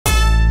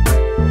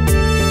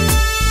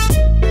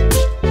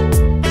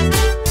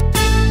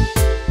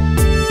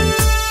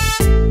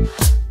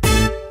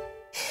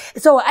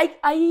So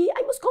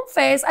I must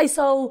confess, I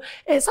saw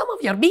some of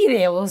your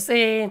videos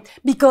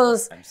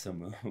because... I'm so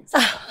moved.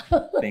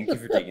 Thank you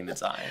for taking the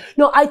time.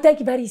 No, I take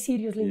very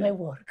seriously my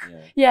work.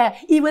 Yeah,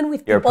 even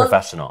with people... You're a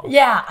professional.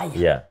 Yeah, I am.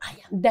 Yeah. I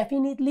am,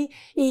 definitely.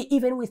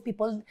 Even with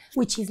people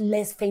which is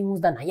less famous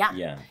than I am.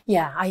 Yeah.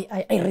 Yeah,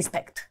 I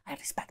respect. I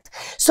respect.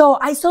 So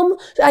I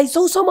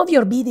saw some of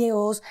your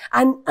videos,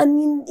 and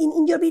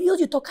in your videos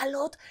you talk a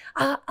lot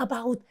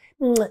about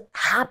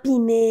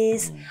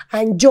happiness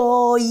and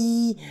joy,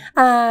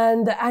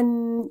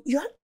 and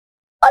you're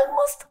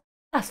almost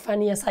as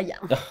funny as I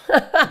am.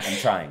 I'm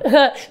trying.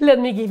 Let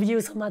me give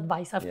you some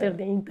advice after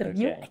the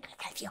interview. Okay. I can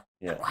help you.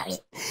 Yeah. Don't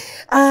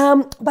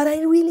worry. But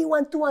I really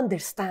want to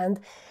understand,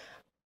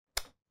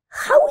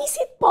 how is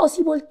it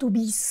possible to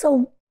be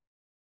so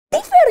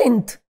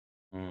different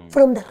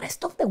from the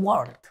rest of the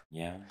world?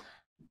 Yeah.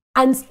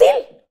 And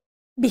still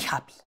be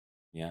happy?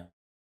 Yeah.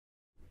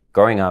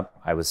 Growing up,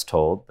 I was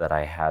told that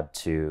I had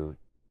to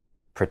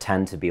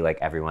pretend to be like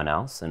everyone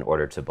else in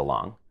order to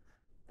belong,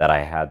 that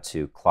I had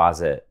to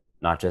closet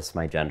not just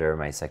my gender or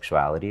my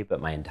sexuality, but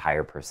my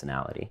entire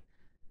personality.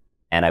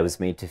 And I was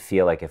made to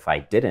feel like if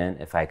I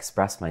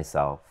expressed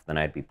myself, then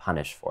I'd be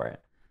punished for it.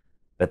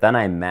 But then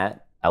I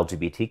met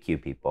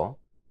LGBTQ people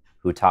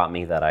who taught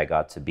me that I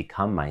got to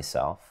become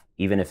myself,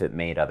 even if it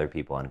made other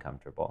people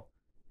uncomfortable.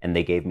 And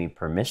they gave me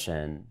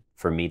permission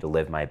for me to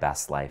live my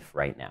best life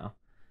right now.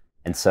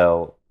 And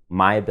so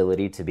my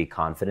ability to be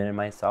confident in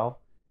myself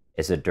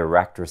is a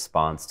direct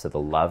response to the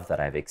love that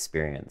I've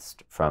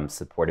experienced from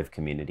supportive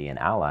community and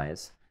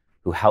allies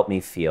who help me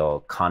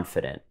feel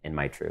confident in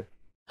my truth.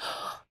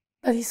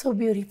 That is so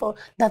beautiful.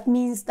 That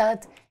means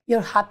that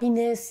your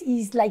happiness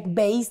is like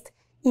based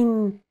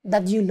in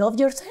that you love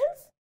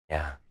yourself?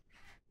 Yeah.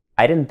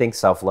 I didn't think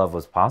self-love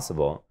was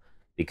possible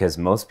because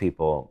most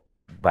people,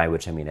 by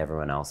which I mean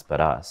everyone else but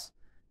us,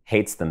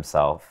 hates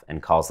themselves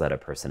and calls that a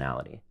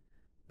personality.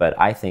 But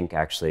I think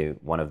actually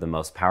one of the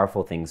most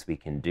powerful things we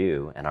can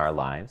do in our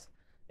lives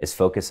is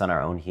focus on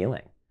our own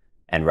healing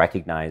and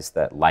recognize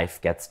that life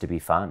gets to be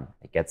fun.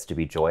 It gets to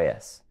be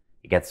joyous.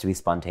 It gets to be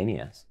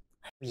spontaneous.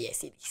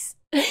 Yes, it is.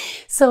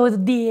 So,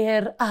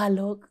 dear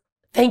Alok,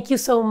 thank you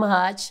so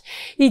much.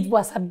 It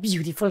was a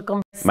beautiful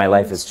conversation. My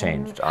life has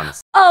changed,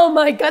 honestly. Oh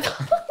my God.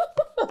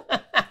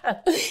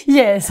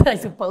 Yes, I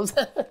suppose.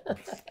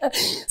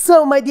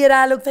 So, my dear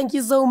Alok, thank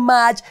you so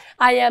much.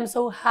 I am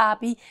so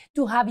happy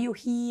to have you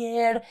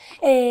here.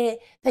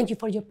 Thank you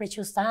for your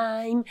precious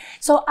time.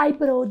 So I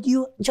brought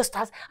you just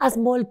a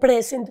small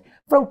present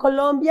from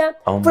Colombia,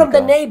 from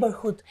the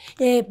neighborhood,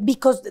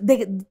 because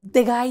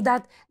the guy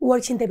that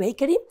works in the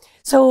bakery,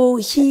 so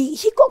he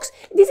cooks.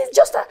 This is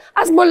just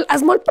a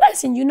small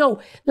present, you know,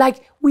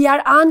 like we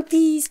are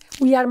aunties,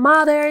 we are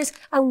mothers,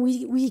 and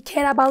we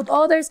care about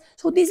others.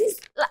 So this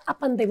is a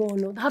pan de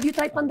bono. Have you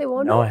tried pan de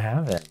bono? No, I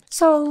haven't.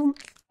 So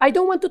I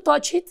don't want to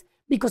touch it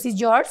because it's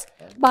yours,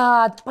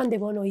 but pan de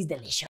bono is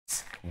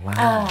delicious.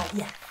 Wow.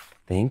 Yeah.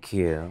 Thank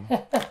you.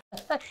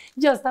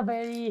 Just a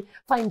very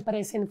fine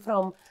present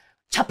from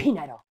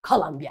Chapinero,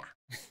 Colombia.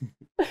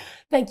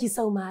 Thank you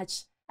so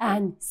much,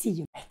 and see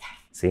you later.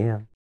 See ya.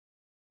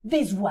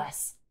 This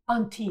was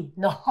Tía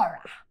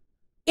Nohora,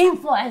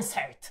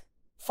 influencer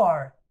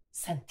for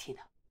Sentiido.